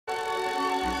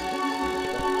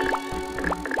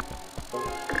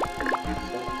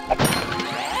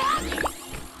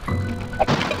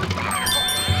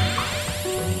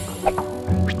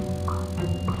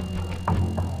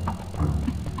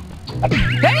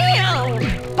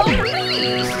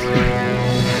police!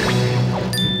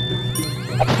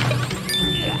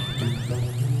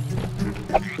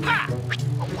 Ha!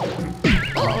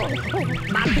 Oh,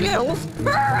 my pills!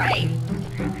 Hurry!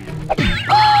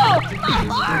 Oh, my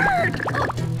heart!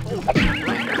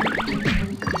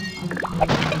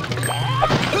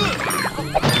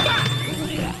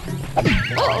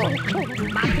 Oh,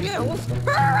 my pills!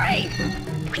 Hurry!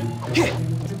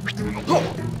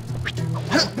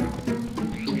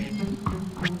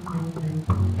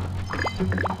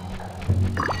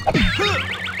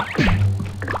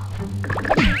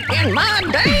 In my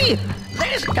day,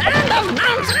 this kind of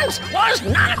nonsense was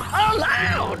not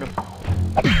allowed.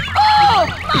 Oh,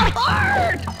 my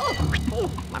heart! Oh,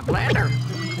 my bladder.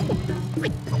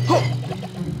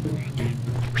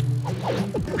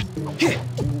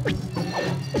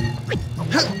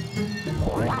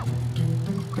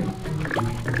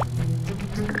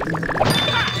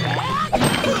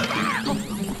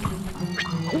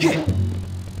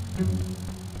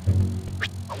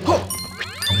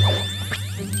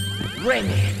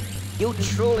 Rayman, you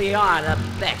truly are the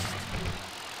best.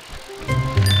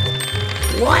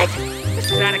 What?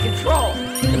 This is out of control.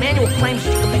 The manual claims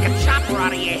you can make a chopper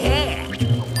out of your hair.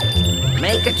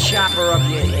 Make a chopper of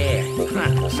your hair.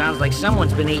 Huh, sounds like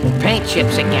someone's been eating paint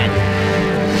chips again.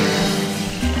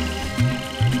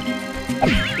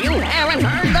 You haven't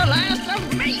heard the last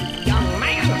of me, young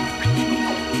man.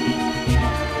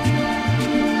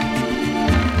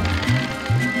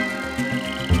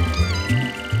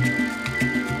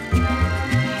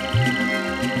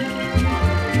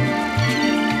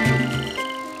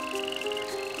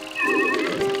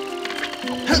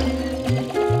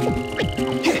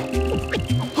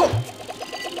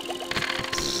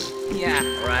 Yeah,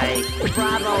 right.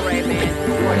 Bravo, Rayman.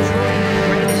 You're truly the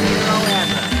greatest hero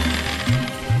ever.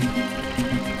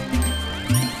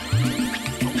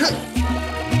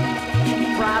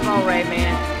 Bravo,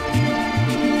 Rayman.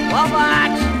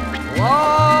 Globox!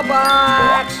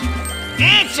 Globox!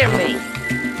 Answer me!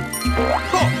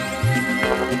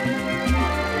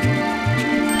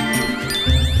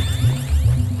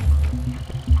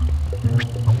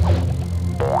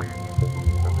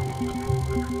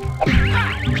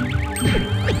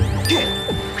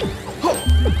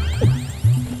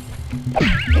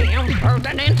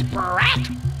 Impertinent brat!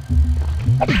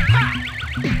 Ha!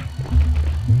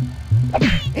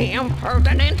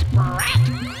 Impertinent brat!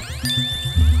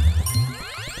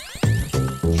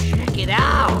 Check it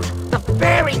out! The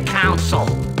Fairy Council!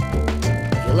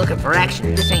 If you're looking for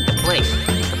action, this ain't the place.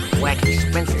 Wacky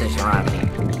spinsters are out here.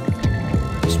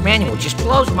 This manual just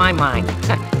blows my mind.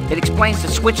 It explains the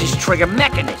switch's trigger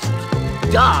mechanisms.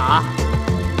 Duh!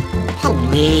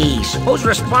 Please, who's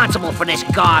responsible for this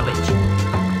garbage?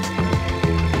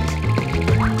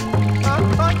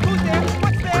 Who's there?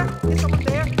 What's there? Is someone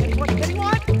there?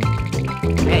 Anyone?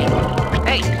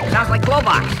 Hey, sounds like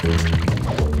Globox.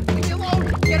 Leave me alone!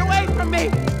 Get away from me!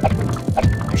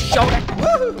 Show it.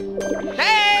 Woo!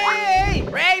 Hey!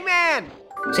 Rayman!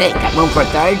 Say, got room for a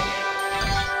third?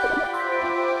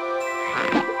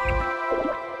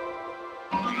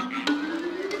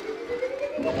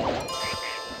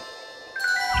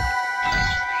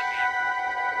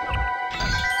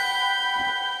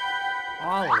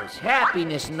 All this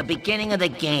happiness in the beginning of the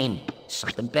game.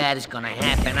 Something bad is gonna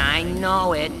happen, I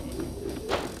know it.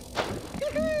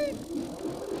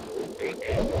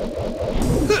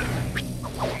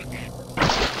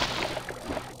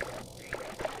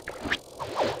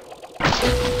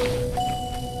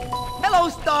 Hello,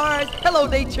 stars! Hello,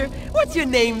 nature! What's your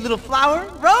name, little flower?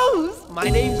 Rose! My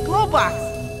name's Globox!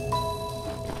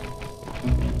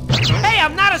 Hey,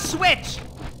 I'm not a switch!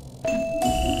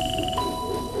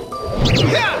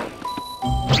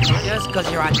 Just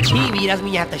because you're on TV doesn't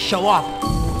mean you have to show off.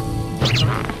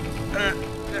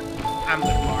 I'm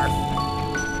gonna barf.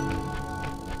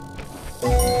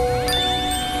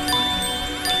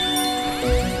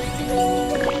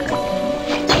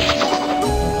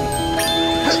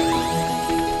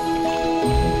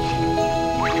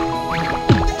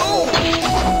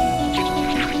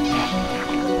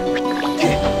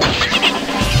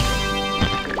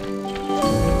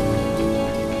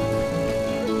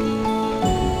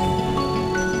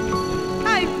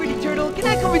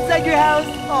 Inside your house?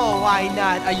 Oh, why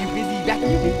not? Are you busy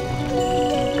vacuuming?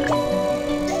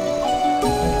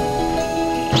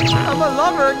 I'm a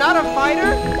lover, not a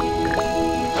fighter.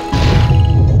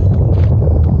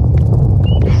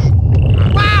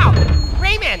 Wow!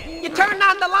 Rayman, you turned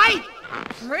on the light!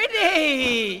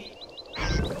 Pretty!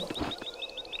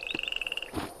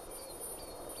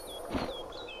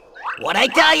 What'd I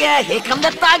tell ya? Here come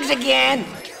the thugs again!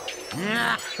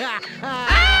 Ah!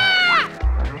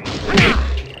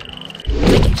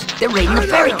 Crickets, they're raiding the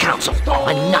Fairy Council.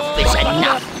 Enough is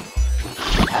enough.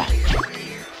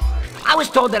 I was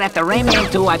told that after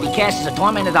Rayman 2, I'd be cast as a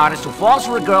tormented artist who falls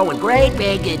for a girl with great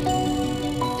big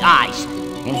eyes.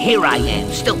 And here I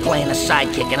am, still playing a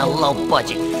sidekick in a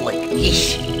low-budget flick.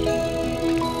 Yeesh.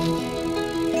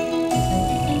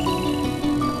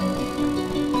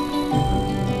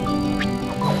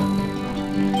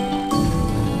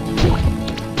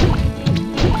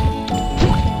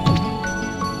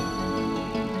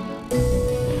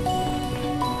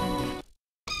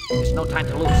 There's no time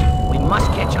to lose. We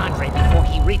must catch Andre before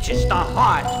he reaches the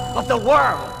heart of the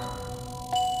world.